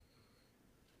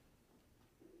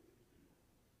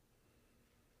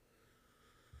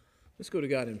Let's go to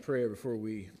God in prayer before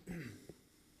we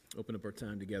open up our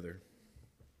time together.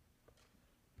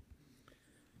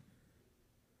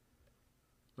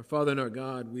 Our Father and our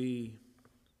God, we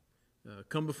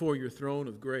come before your throne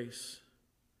of grace,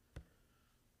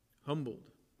 humbled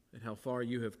at how far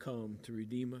you have come to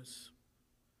redeem us,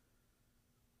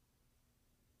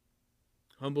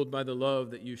 humbled by the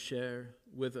love that you share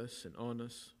with us and on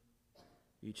us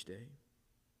each day.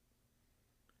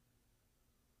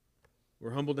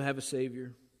 We're humbled to have a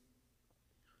Savior,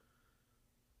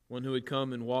 one who would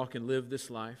come and walk and live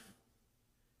this life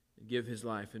and give his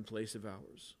life in place of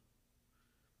ours,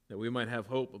 that we might have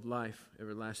hope of life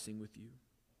everlasting with you.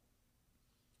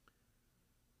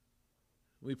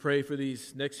 We pray for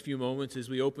these next few moments as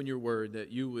we open your word,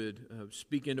 that you would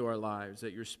speak into our lives,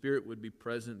 that your Spirit would be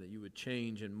present, that you would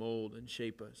change and mold and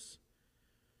shape us.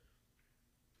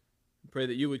 We pray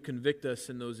that you would convict us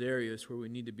in those areas where we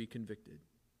need to be convicted.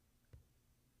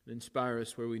 Inspire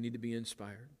us where we need to be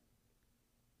inspired.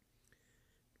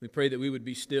 We pray that we would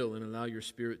be still and allow your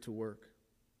Spirit to work.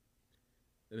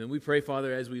 And then we pray,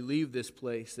 Father, as we leave this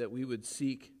place, that we would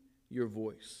seek your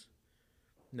voice,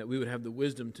 and that we would have the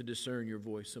wisdom to discern your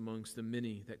voice amongst the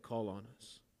many that call on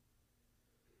us,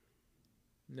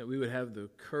 and that we would have the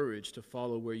courage to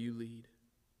follow where you lead,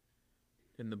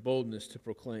 and the boldness to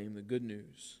proclaim the good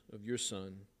news of your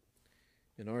Son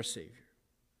and our Savior,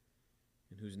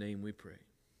 in whose name we pray.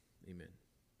 Amen.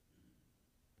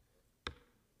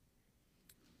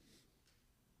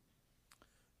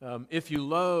 If you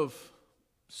love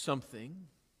something,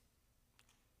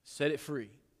 set it free.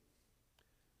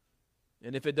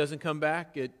 And if it doesn't come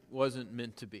back, it wasn't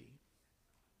meant to be.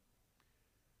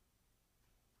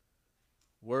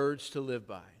 Words to live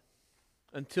by,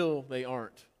 until they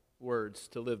aren't words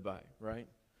to live by, right?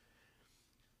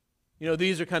 You know,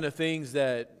 these are kind of things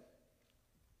that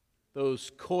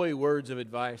those coy words of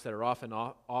advice that are often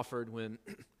offered when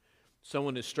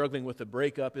someone is struggling with a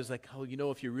breakup is like, oh, you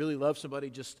know, if you really love somebody,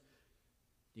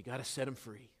 you got to set them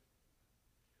free.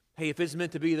 Hey, if it's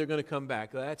meant to be, they're going to come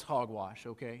back. That's hogwash,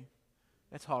 okay?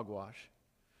 That's hogwash.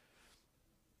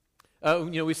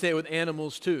 We say it with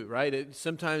animals too, right?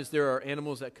 Sometimes there are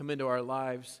animals that come into our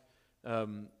lives.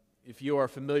 If you are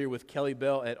familiar with Kelly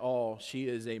Bell at all, she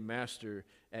is a master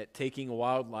at taking a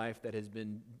wildlife that has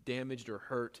been damaged or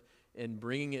hurt and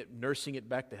nursing it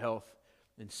back to health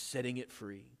and setting it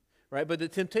free, right? But the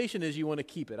temptation is you want to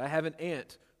keep it. I have an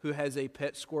aunt who has a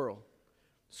pet squirrel.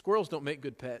 Squirrels don't make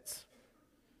good pets,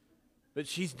 but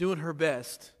she's doing her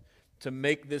best to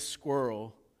make this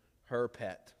squirrel her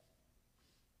pet.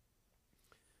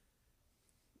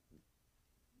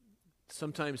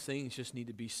 Sometimes things just need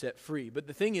to be set free. But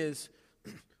the thing is,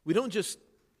 we don't just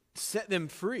set them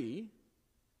free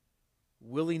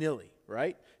willy-nilly,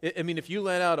 right? I mean, if you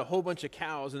let out a whole bunch of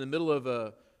cows in the middle of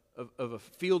a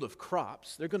field of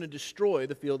crops, they're going to destroy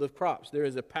the field of crops. There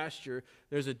is a pasture,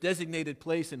 there's a designated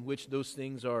place in which those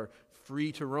things are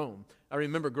free to roam. I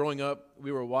remember growing up,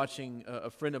 we were watching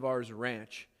a friend of ours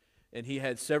ranch, and he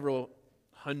had several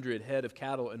hundred head of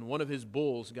cattle, and one of his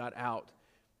bulls got out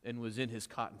and was in his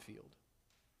cotton field.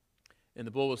 And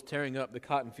the bull was tearing up the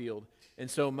cotton field. And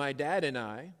so my dad and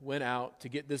I went out to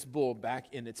get this bull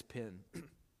back in its pen.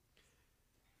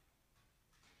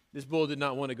 This bull did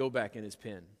not want to go back in his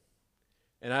pen.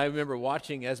 And I remember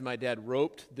watching as my dad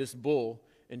roped this bull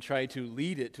and tried to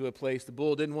lead it to a place the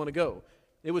bull didn't want to go.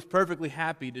 It was perfectly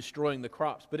happy destroying the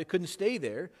crops, but it couldn't stay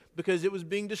there because it was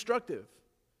being destructive.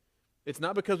 It's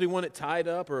not because we want it tied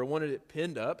up or wanted it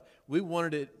pinned up. We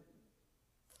wanted it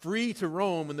free to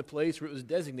roam in the place where it was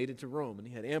designated to roam, and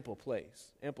he had ample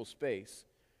space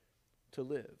to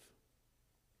live.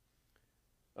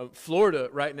 Florida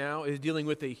right now is dealing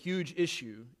with a huge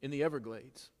issue in the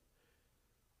Everglades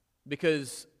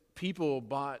because people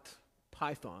bought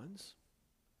pythons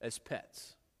as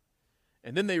pets.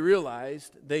 And then they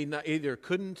realized they either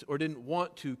couldn't or didn't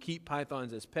want to keep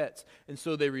pythons as pets, and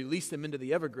so they released them into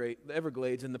the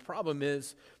Everglades. And the problem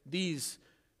is these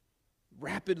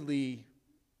rapidly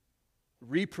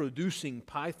reproducing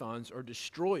pythons are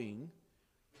destroying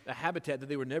a habitat that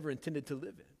they were never intended to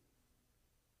live in.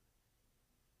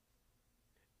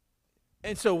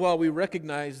 And so while we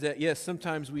recognize that, yes,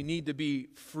 sometimes we need to be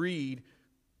freedom,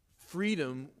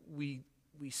 we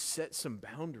set some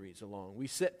boundaries along. We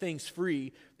set things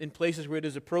free in places where it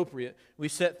is appropriate. We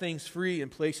set things free in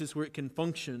places where it can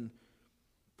function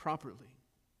properly.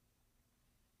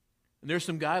 And there's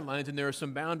some guidelines and there are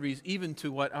some boundaries even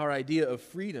to what our idea of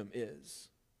freedom is.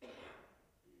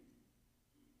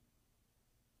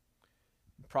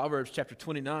 Proverbs chapter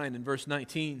 29 and verse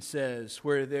 19 says,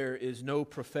 where there is no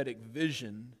prophetic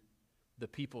vision, the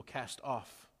people cast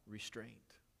off restraint.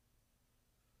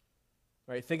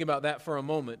 Right? Think about that for a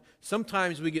moment.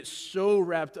 Sometimes we get so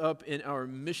wrapped up in our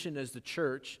mission as the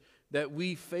church that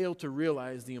we fail to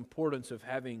realize the importance of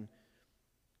having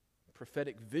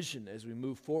prophetic vision as we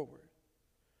move forward.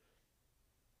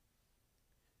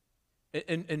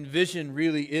 And vision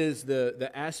really is the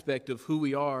aspect of who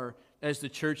we are as the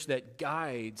church that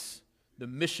guides the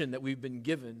mission that we've been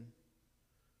given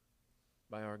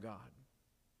by our God.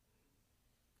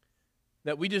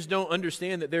 That we just don't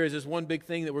understand that there is this one big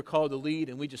thing that we're called to lead,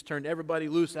 and we just turn everybody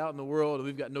loose out in the world, and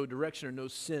we've got no direction or no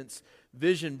sense.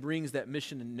 Vision brings that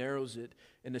mission and narrows it,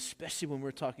 and especially when we're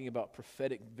talking about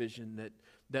prophetic vision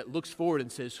that looks forward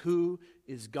and says, who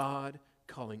is God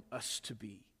calling us to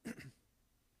be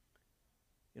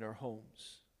in our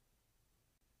homes,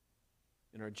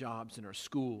 in our jobs, in our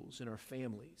schools, in our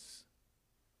families?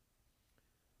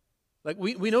 Like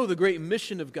we know the great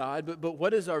mission of God, but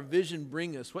what does our vision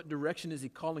bring us? What direction is He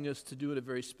calling us to do in a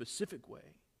very specific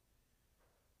way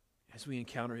as we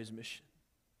encounter His mission?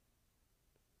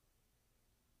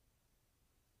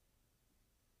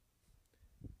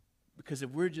 Because if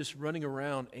we're just running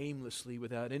around aimlessly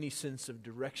without any sense of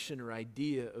direction or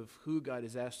idea of who God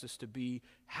has asked us to be,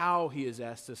 how He has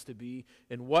asked us to be,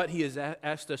 and what He has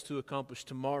asked us to accomplish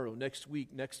tomorrow, next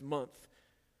week, next month,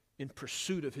 in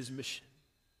pursuit of His mission,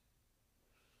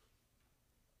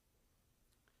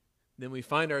 then we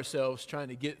find ourselves trying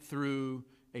to get through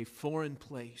a foreign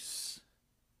place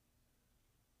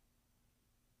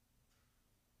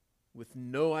with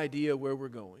no idea where we're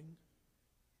going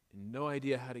and no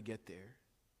idea how to get there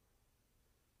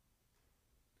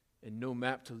and no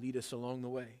map to lead us along the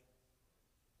way.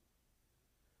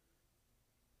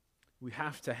 We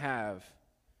have to have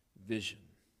vision.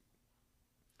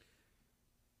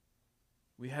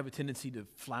 We have a tendency to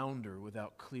flounder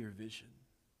without clear vision.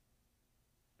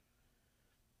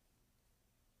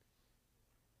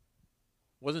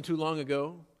 Wasn't too long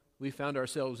ago, we found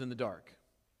ourselves in the dark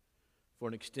for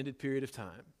an extended period of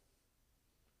time.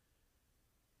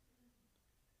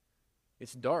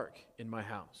 It's dark in my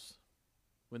house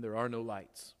when there are no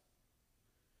lights.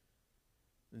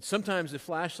 And sometimes the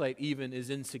flashlight even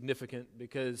is insignificant,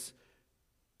 because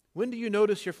when do you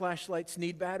notice your flashlights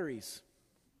need batteries?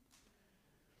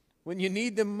 When you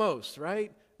need them most,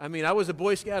 right? I mean, I was a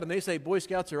Boy Scout, and they say Boy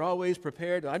Scouts are always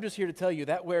prepared. I'm just here to tell you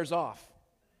that wears off.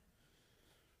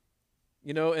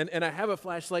 You know, and I have a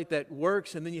flashlight that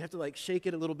works, and then you have to like shake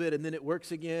it a little bit, and then it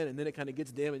works again, and then it kind of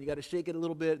gets dim, and you got to shake it a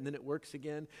little bit, and then it works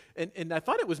again. And I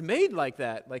thought it was made like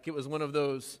that, like it was one of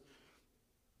those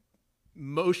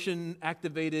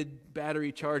motion-activated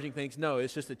battery charging things. No,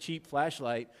 it's just a cheap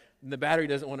flashlight, and the battery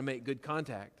doesn't want to make good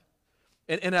contact.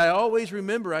 And I always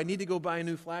remember I need to go buy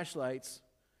new flashlights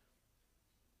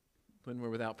when we're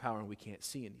without power and we can't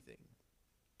see anything.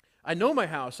 I know my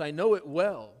house. I know it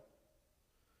well.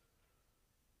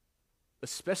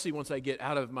 Especially once I get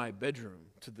out of my bedroom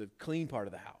to the clean part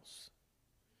of the house.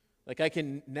 Like I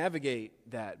can navigate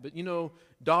that. But you know,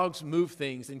 dogs move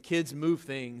things and kids move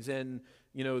things, and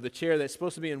you know, the chair that's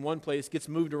supposed to be in one place gets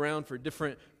moved around for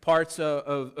different parts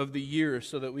of the year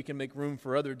so that we can make room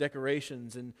for other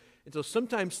decorations. And so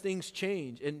sometimes things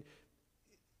change. And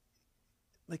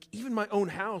like even my own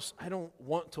house, I don't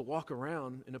want to walk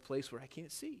around in a place where I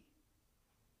can't see.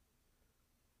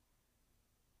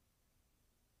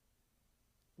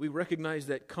 We recognize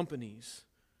that companies,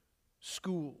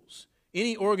 schools,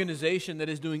 any organization that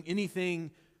is doing anything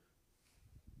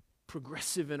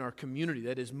progressive in our community,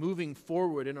 that is moving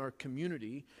forward in our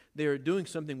community, they are doing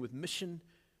something with mission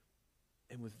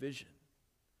and with vision.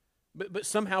 But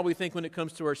somehow we think when it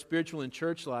comes to our spiritual and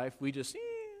church life, we just,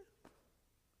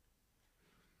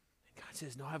 God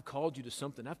says, no, I've called you to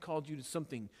something. I've called you to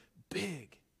something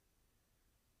big.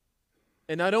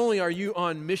 And not only are you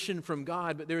on mission from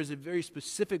God, but there is a very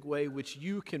specific way which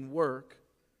you can work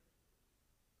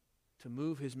to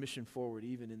move His mission forward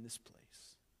even in this place.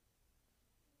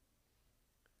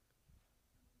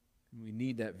 And we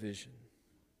need that vision.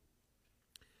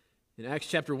 In Acts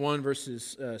chapter 1,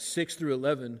 verses 6 through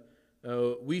 11,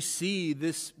 we see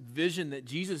this vision that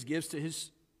Jesus gives to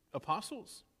His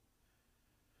apostles.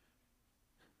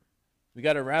 We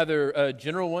got a rather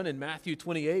general one in Matthew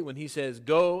 28 when He says,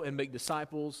 "Go and make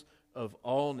disciples of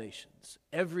all nations,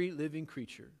 every living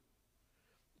creature,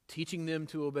 teaching them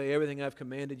to obey everything I've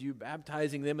commanded you,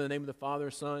 baptizing them in the name of the Father,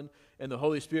 Son, and the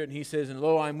Holy Spirit." And He says, "And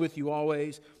lo, I'm with you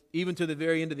always, even to the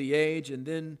very end of the age." And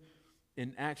then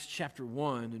in Acts chapter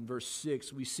 1 and verse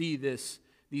 6, we see these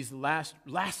last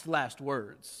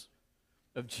words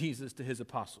of Jesus to His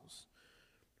apostles.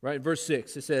 Right in verse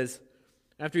 6, it says,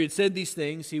 after He had said these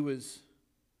things,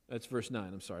 that's verse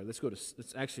 9, I'm sorry. Let's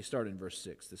actually start in verse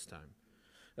 6 this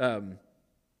time.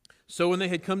 So when they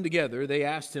had come together, they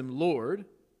asked him, Lord,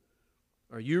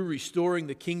 are you restoring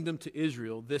the kingdom to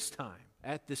Israel this time,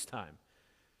 at this time?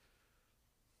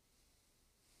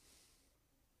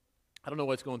 I don't know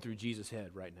what's going through Jesus' head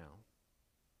right now.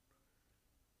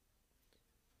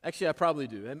 Actually, I probably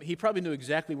do. I mean, he probably knew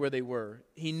exactly where they were.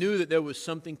 He knew that there was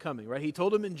something coming, right? He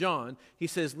told them in John, he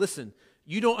says, listen,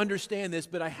 you don't understand this,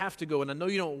 but I have to go, and I know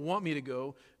you don't want me to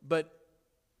go, but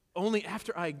only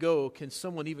after I go can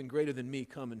someone even greater than me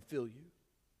come and fill you.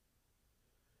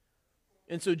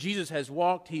 And so Jesus has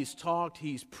walked, he's talked,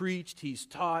 he's preached, he's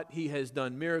taught, he has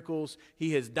done miracles,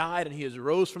 he has died, and he has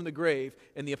rose from the grave,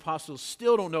 and the apostles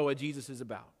still don't know what Jesus is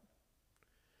about.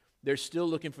 They're still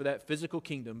looking for that physical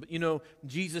kingdom. But you know,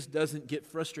 Jesus doesn't get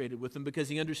frustrated with them because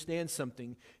he understands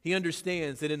something. He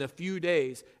understands that in a few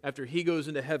days after he goes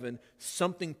into heaven,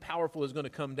 something powerful is going to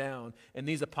come down, and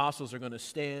these apostles are going to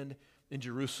stand in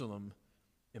Jerusalem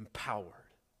empowered.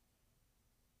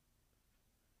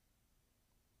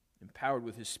 Empowered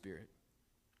with his Spirit.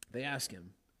 They ask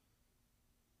him,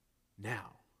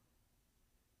 now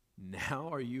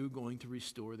are you going to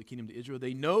restore the kingdom to Israel?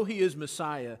 They know he is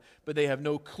Messiah, but they have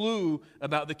no clue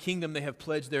about the kingdom they have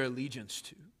pledged their allegiance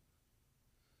to.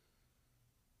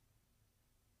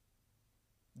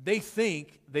 They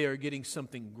think they are getting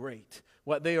something great.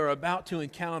 What they are about to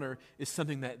encounter is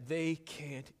something that they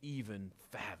can't even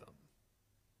fathom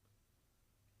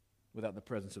without the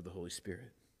presence of the Holy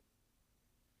Spirit.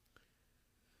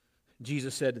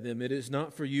 Jesus said to them, it is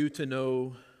not for you to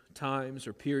know times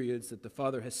or periods that the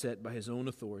Father has set by his own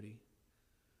authority,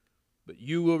 but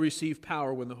you will receive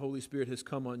power when the Holy Spirit has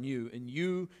come on you, and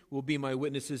you will be my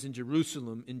witnesses in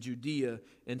Jerusalem, in Judea,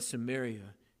 and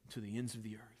Samaria, to the ends of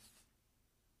the earth.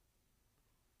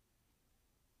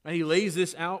 And he lays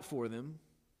this out for them,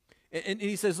 and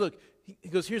he says, look, he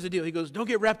goes, here's the deal. He goes, don't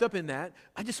get wrapped up in that.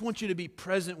 I just want you to be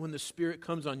present when the Spirit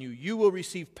comes on you. You will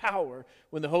receive power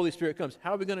when the Holy Spirit comes.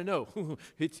 How are we going to know?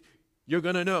 You're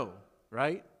going to know,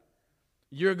 right?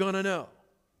 You're going to know.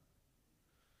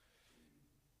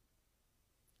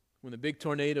 When the big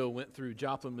tornado went through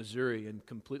Joplin, Missouri and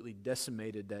completely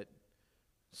decimated that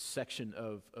section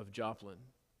of Joplin,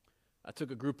 I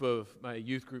took a group of my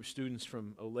youth group students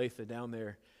from Olathe down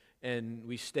there, and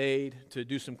we stayed to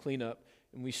do some cleanup,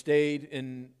 and we stayed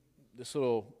in this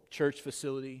little church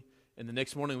facility, and the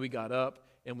next morning we got up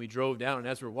and we drove down, and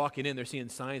as we're walking in, they're seeing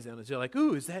signs down, and they're like,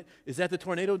 ooh, is that the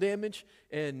tornado damage?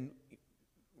 And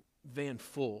van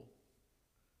full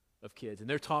of kids, and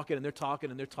they're talking and they're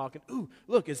talking and they're talking. Ooh,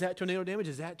 look, is that tornado damage?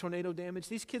 Is that tornado damage?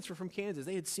 These kids were from Kansas.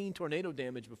 They had seen tornado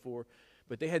damage before,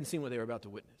 but they hadn't seen what they were about to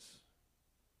witness.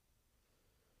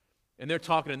 And they're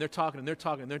talking and they're talking and they're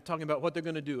talking and they're talking about what they're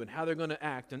going to do and how they're going to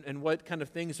act and what kind of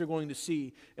things they're going to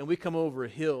see. And we come over a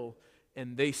hill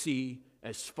and they see,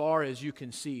 as far as you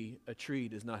can see, a tree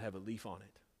does not have a leaf on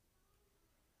it.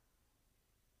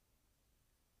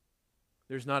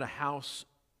 There's not a house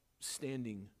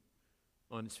standing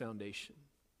on its foundation.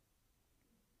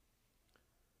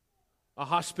 A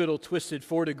hospital twisted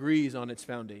 4 degrees on its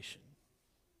foundation.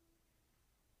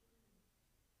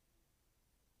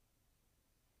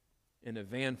 And a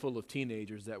van full of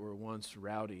teenagers that were once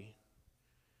rowdy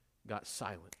got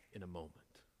silent in a moment.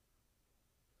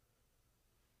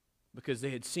 Because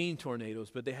they had seen tornadoes,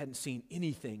 but they hadn't seen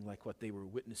anything like what they were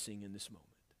witnessing in this moment.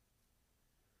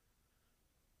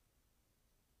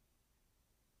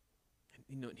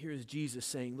 And here is Jesus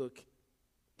saying, look,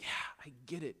 yeah, I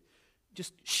get it.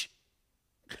 Just shh.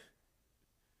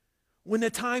 When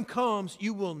the time comes,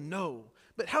 you will know.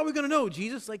 But how are we going to know,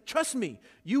 Jesus? Like, trust me.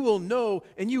 You will know,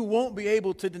 and you won't be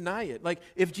able to deny it. Like,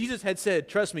 if Jesus had said,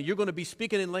 trust me, you're going to be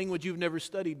speaking in language you've never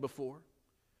studied before.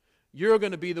 You're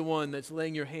going to be the one that's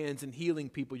laying your hands and healing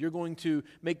people. You're going to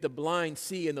make the blind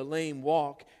see and the lame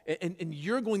walk. And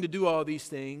you're going to do all these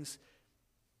things.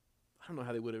 I don't know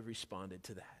how they would have responded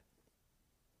to that.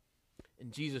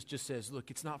 And Jesus just says,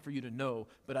 look, it's not for you to know,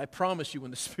 but I promise you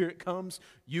when the Spirit comes,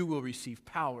 you will receive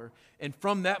power. And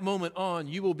from that moment on,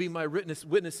 you will be my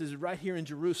witnesses right here in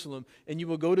Jerusalem, and you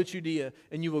will go to Judea,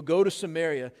 and you will go to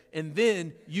Samaria, and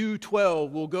then you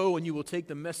 12 will go and you will take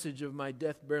the message of my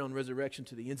death, burial, and resurrection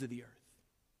to the ends of the earth.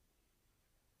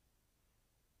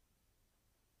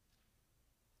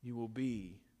 You will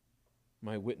be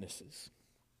my witnesses.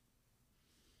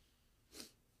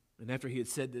 And after he had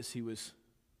said this, he was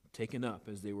taken up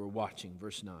as they were watching.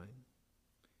 Verse 9.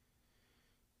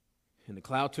 And the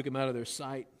cloud took him out of their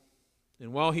sight.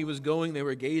 And while he was going, they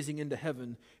were gazing into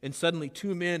heaven. And suddenly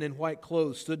 2 men in white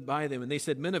clothes stood by them. And they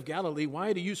said, Men of Galilee,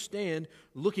 why do you stand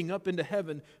looking up into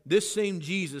heaven? This same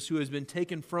Jesus who has been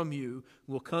taken from you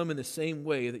will come in the same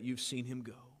way that you've seen him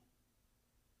go.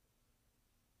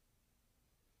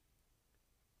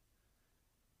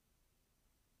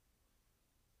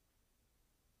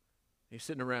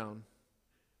 sitting around.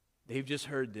 They've just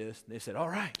heard this, and they said, all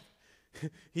right,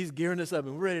 he's gearing us up,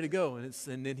 and we're ready to go.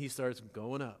 And then he starts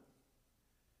going up.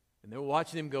 And they're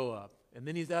watching him go up. And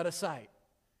then he's out of sight.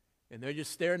 And they're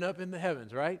just staring up in the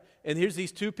heavens, right? And here's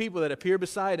these two people that appear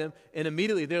beside him, and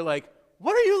immediately they're like,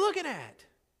 what are you looking at?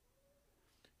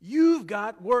 You've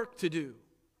got work to do.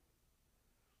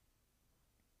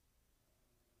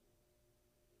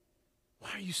 Why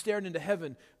are you staring into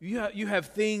heaven? You have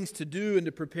things to do and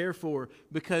to prepare for,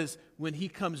 because when he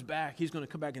comes back, he's going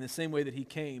to come back in the same way that he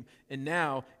came. And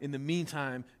now, in the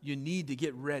meantime, you need to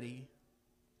get ready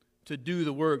to do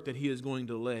the work that he is going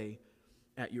to lay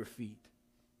at your feet.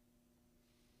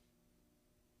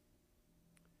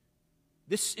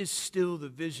 This is still the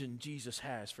vision Jesus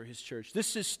has for his church.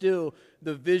 This is still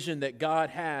the vision that God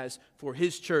has for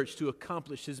his church to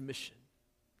accomplish his mission.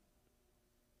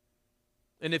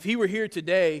 And if he were here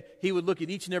today, he would look at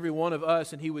each and every one of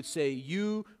us and he would say,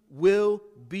 you will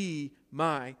be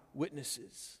my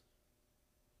witnesses.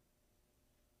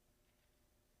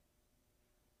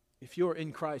 If you're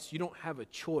in Christ, you don't have a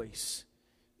choice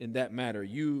in that matter.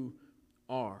 You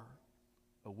are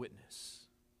a witness.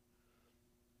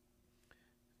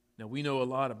 Now, we know a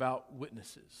lot about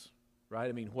witnesses, right?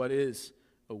 I mean, what is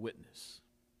a witness?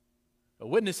 A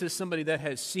witness is somebody that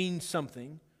has seen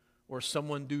something or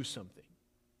someone do something.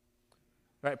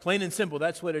 Right? Plain and simple,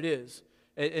 that's what it is.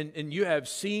 And you have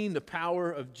seen the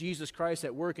power of Jesus Christ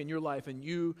at work in your life, and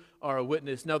you are a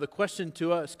witness. Now, the question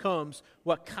to us comes,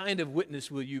 what kind of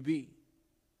witness will you be?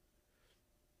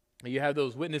 You have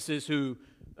those witnesses who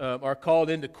are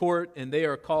called into court, and they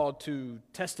are called to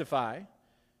testify,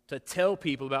 to tell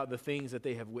people about the things that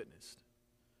they have witnessed.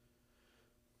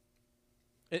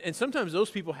 And sometimes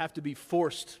those people have to be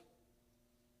forced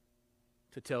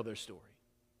to tell their story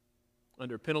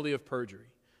under penalty of perjury.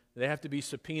 They have to be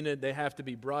subpoenaed. They have to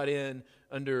be brought in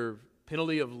under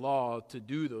penalty of law to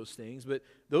do those things. But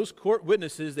those court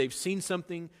witnesses, they've seen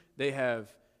something,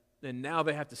 and now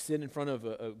they have to sit in front of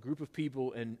a group of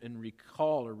people and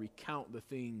recall or recount the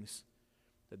things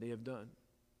that they have done.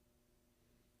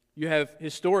 You have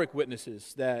historic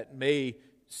witnesses that may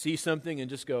see something and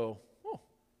just go, oh,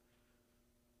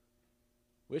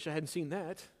 wish I hadn't seen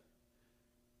that.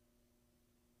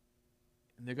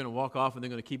 And they're going to walk off and they're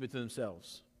going to keep it to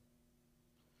themselves.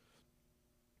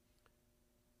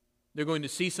 They're going to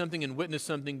see something and witness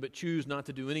something but choose not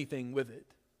to do anything with it.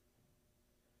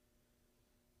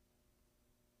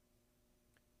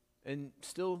 And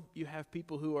still you have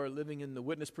people who are living in the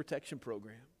witness protection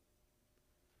program.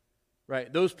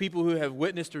 Right? Those people who have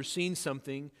witnessed or seen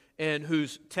something and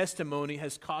whose testimony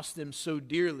has cost them so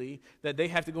dearly that they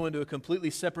have to go into a completely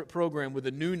separate program with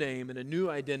a new name and a new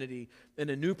identity and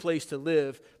a new place to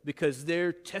live because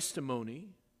their testimony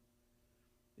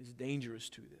is dangerous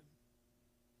to them.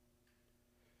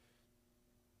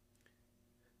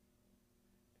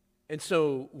 And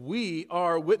so we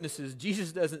are witnesses.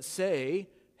 Jesus doesn't say,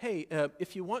 hey,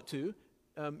 if you want to,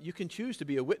 you can choose to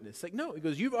be a witness. Like, no, he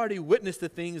goes, you've already witnessed the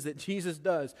things that Jesus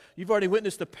does. You've already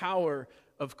witnessed the power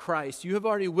of Christ. You have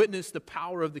already witnessed the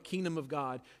power of the kingdom of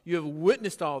God. You have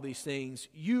witnessed all these things.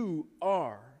 You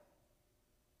are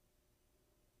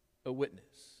a witness.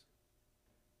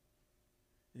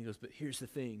 And he goes, but here's the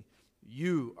thing.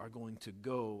 You are going to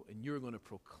go and you're going to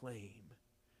proclaim.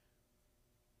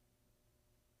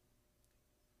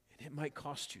 And it might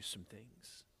cost you some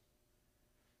things.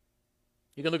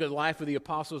 You can look at the life of the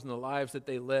apostles and the lives that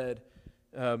they led,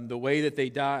 the way that they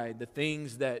died, the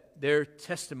things that their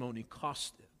testimony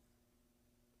cost them.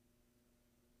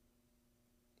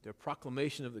 Their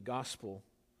proclamation of the gospel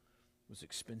was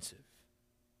expensive.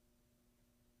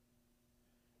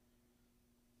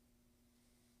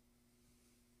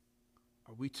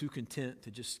 Are we too content to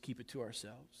just keep it to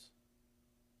ourselves?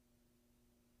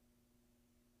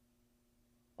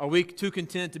 Are we too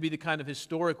content to be the kind of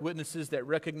historic witnesses that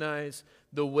recognize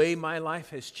the way my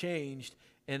life has changed?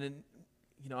 And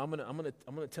I'm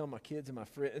gonna tell my kids and my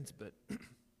friends, but there's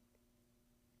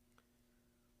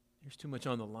too much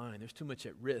on the line. There's too much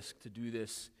at risk to do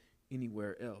this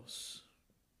anywhere else.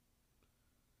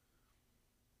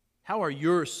 How are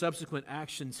your subsequent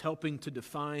actions helping to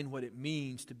define what it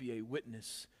means to be a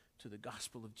witness to the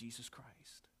gospel of Jesus Christ?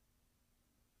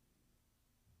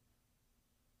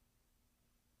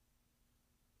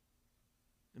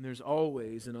 And there's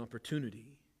always an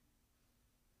opportunity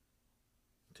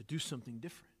to do something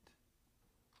different.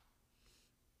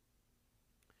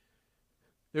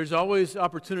 There's always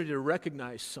opportunity to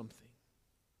recognize something.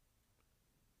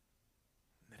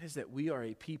 That is that we are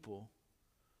a people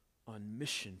on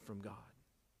mission from God.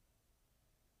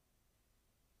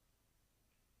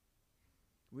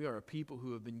 We are a people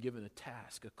who have been given a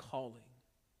task, a calling,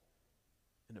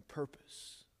 and a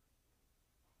purpose.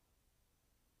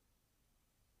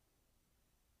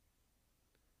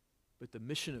 But the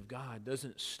mission of God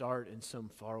doesn't start in some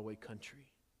faraway country.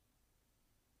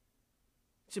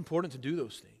 It's important to do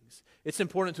those things. It's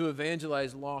important to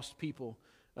evangelize lost people.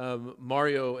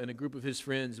 Mario and a group of his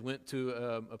friends went to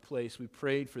a place. We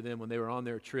prayed for them when they were on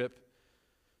their trip.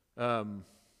 I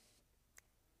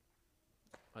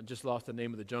just lost the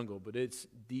name of the jungle, but it's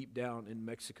deep down in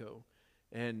Mexico.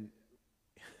 And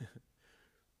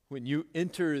when you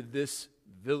enter this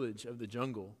village of the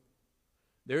jungle,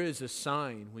 there is a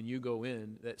sign when you go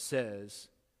in that says,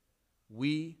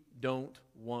 "We don't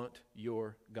want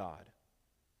your God."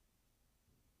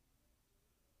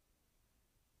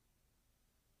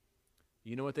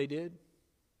 You know what they did?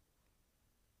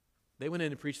 They went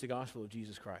in and preached the gospel of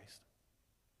Jesus Christ.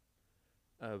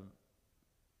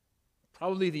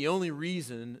 Probably the only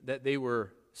reason that they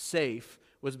were safe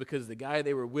was because the guy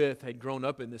they were with had grown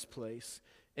up in this place,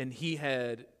 and he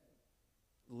had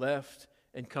left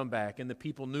and come back, and the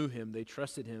people knew him. They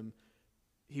trusted him.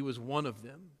 He was one of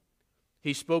them.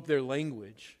 He spoke their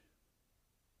language.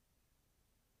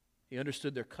 He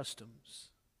understood their customs.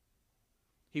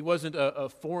 He wasn't a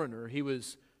foreigner. He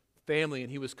was family,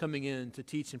 and he was coming in to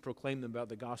teach and proclaim them about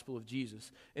the gospel of Jesus.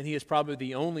 And he is probably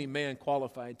the only man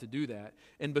qualified to do that.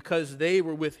 And because they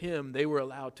were with him, they were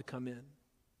allowed to come in.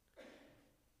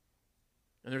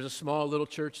 And there's a small little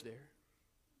church there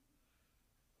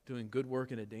doing good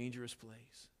work in a dangerous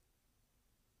place.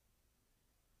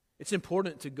 It's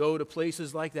important to go to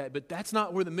places like that, but that's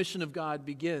not where the mission of God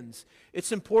begins.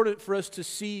 It's important for us to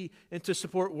see and to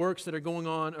support works that are going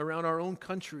on around our own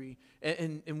country,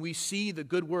 and we see the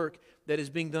good work that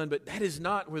is being done, but that is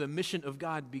not where the mission of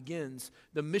God begins.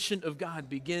 The mission of God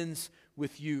begins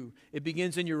with you. It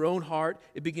begins in your own heart.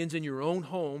 It begins in your own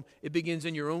home. It begins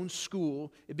in your own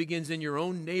school. It begins in your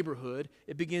own neighborhood.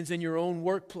 It begins in your own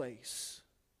workplace.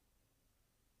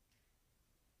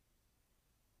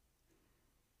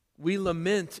 We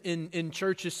lament in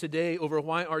churches today over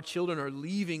why our children are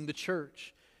leaving the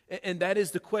church. And that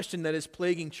is the question that is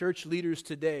plaguing church leaders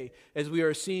today. As we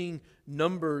are seeing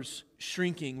numbers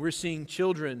shrinking, we're seeing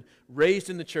children raised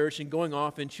in the church and going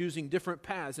off and choosing different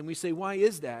paths. And we say, why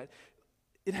is that?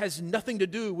 It has nothing to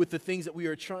do with the things that we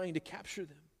are trying to capture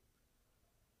them.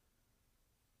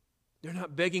 They're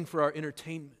not begging for our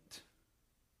entertainment.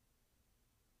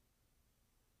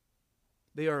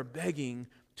 They are begging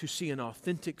to see an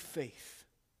authentic faith.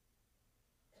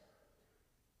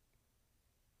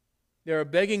 They are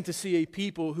begging to see a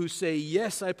people who say,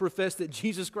 yes, I profess that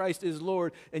Jesus Christ is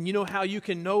Lord. And you know how you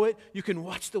can know it? You can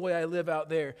watch the way I live out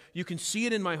there. You can see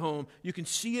it in my home. You can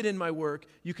see it in my work.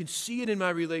 You can see it in my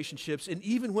relationships. And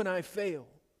even when I fail,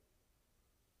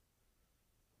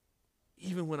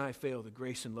 the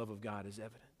grace and love of God is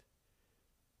evident.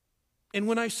 And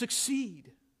when I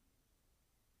succeed,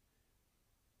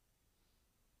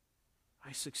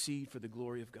 I succeed for the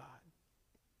glory of God.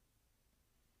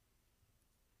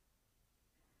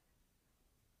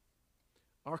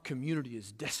 Our community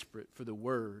is desperate for the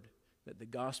word that the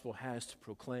gospel has to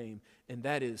proclaim, and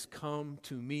that is, come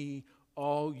to me,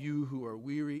 all you who are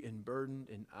weary and burdened,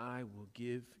 and I will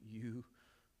give you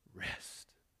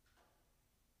rest.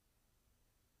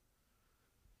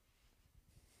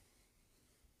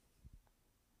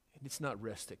 And it's not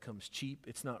rest that comes cheap.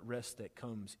 It's not rest that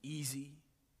comes easy.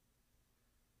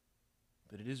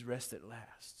 But it is rest that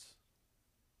lasts.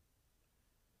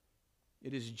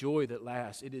 It is joy that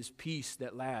lasts. It is peace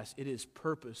that lasts. It is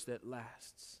purpose that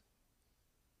lasts.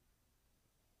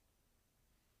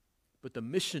 But the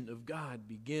mission of God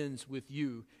begins with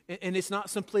you. And it's not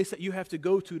some place that you have to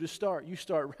go to start. You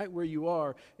start right where you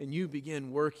are, and you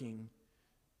begin working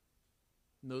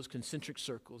in those concentric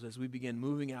circles as we begin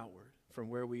moving outward from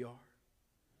where we are.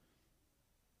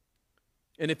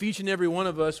 And if each and every one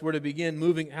of us were to begin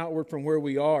moving outward from where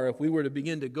we are, if we were to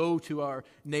begin to go to our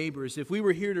neighbors, if we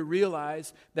were here to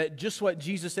realize that just what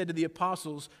Jesus said to the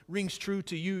apostles rings true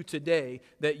to you today,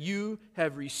 that you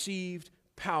have received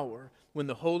power when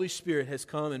the Holy Spirit has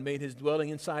come and made His dwelling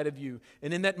inside of you.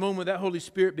 And in that moment, that Holy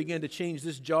Spirit began to change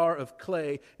this jar of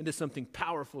clay into something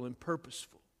powerful and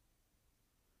purposeful.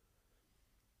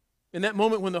 In that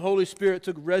moment when the Holy Spirit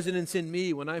took residence in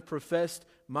me, when I professed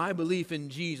my belief in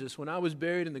Jesus, when I was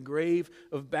buried in the grave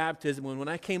of baptism, when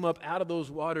I came up out of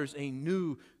those waters a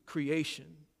new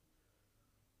creation,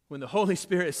 when the Holy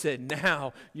Spirit said,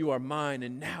 now you are mine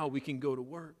and now we can go to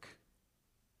work.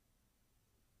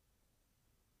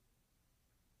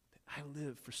 I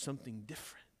live for something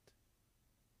different.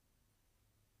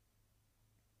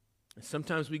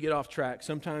 Sometimes we get off track.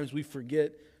 Sometimes we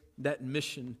forget that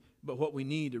mission. But what we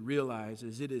need to realize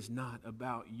is it is not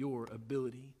about your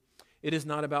ability. It is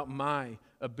not about my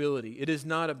ability. It is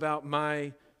not about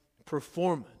my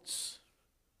performance.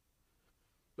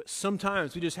 But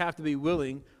sometimes we just have to be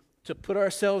willing to put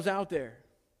ourselves out there.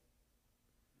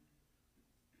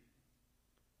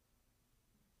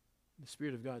 The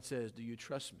Spirit of God says, do you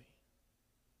trust me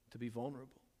to be vulnerable?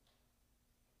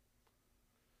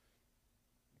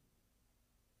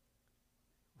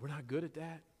 We're not good at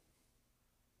that.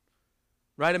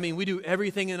 Right? I mean, we do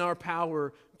everything in our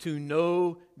power to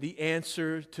know the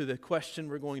answer to the question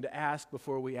we're going to ask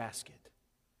before we ask it.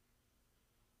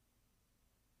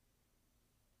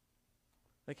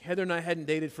 Like Heather and I hadn't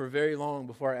dated for very long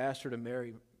before I asked her to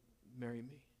marry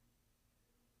me.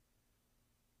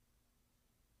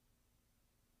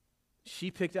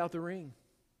 She picked out the ring.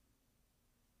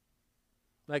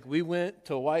 Like we went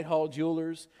to Whitehall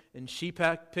Jewelers and she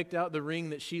picked out the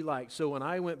ring that she liked. So when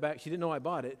I went back, she didn't know I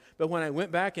bought it, but when I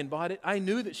went back and bought it, I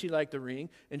knew that she liked the ring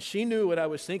and she knew what I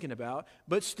was thinking about.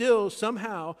 But still,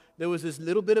 somehow, there was this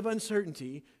little bit of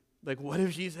uncertainty. Like, what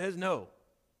if she says no?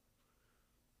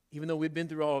 Even though we've been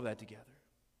through all of that together.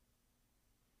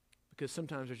 Because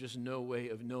sometimes there's just no way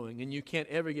of knowing. And you can't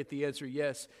ever get the answer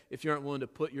yes if you aren't willing to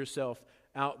put yourself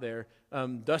out there.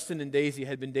 Dustin and Daisy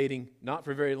had been dating not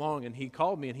for very long, and he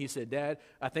called me and he said, Dad,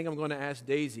 I think I'm going to ask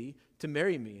Daisy to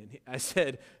marry me. And I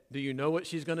said, do you know what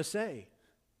she's going to say?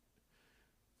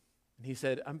 And he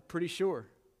said, I'm pretty sure.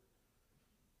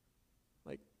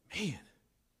 Like, man,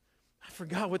 I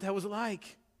forgot what that was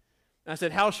like. And I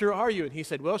said, how sure are you? And he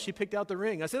said, well, she picked out the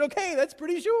ring. I said, okay, that's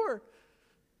pretty sure.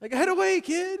 Like, get away,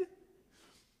 kid.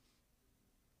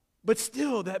 But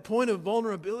still, that point of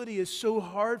vulnerability is so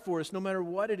hard for us, no matter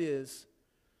what it is.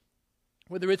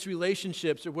 Whether it's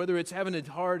relationships or whether it's having a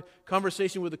hard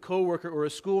conversation with a coworker or a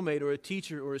schoolmate or a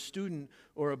teacher or a student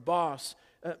or a boss.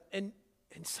 And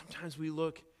sometimes we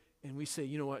look and we say,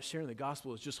 you know what, sharing the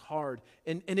gospel is just hard.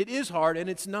 And it is hard, and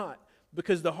it's not.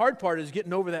 Because the hard part is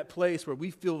getting over that place where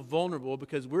we feel vulnerable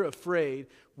because we're afraid,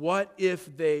 what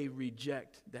if they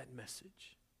reject that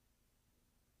message?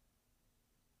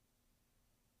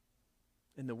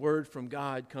 And the word from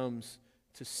God comes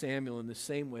to Samuel in the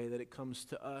same way that it comes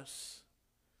to us.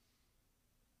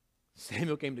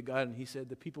 Samuel came to God and he said,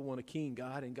 the people want a king,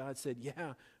 God. And God said,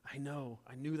 yeah, I know.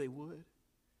 I knew they would.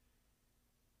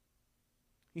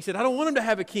 He said, I don't want them to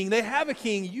have a king. They have a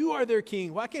king. You are their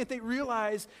king. Why can't they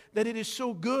realize that it is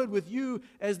so good with you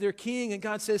as their king? And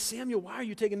God says, Samuel, why are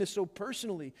you taking this so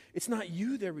personally? It's not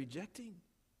you they're rejecting.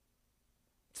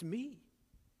 It's me.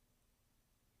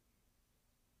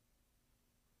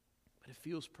 But it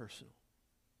feels personal.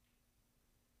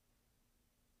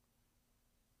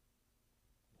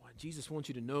 What Jesus wants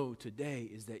you to know today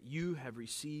is that you have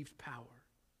received power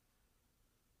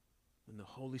when the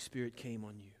Holy Spirit came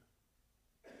on you.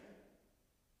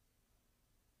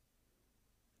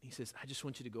 He says, I just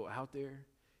want you to go out there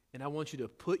and I want you to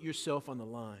put yourself on the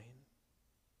line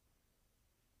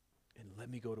and let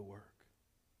me go to work.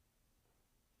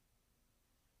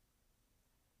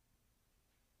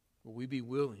 Will we be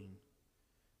willing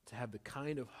to have the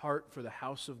kind of heart for the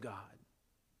house of God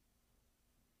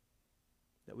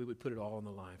that we would put it all on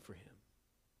the line for Him?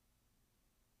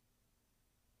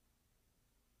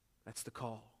 That's the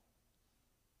call.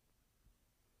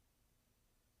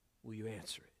 Will you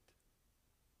answer it?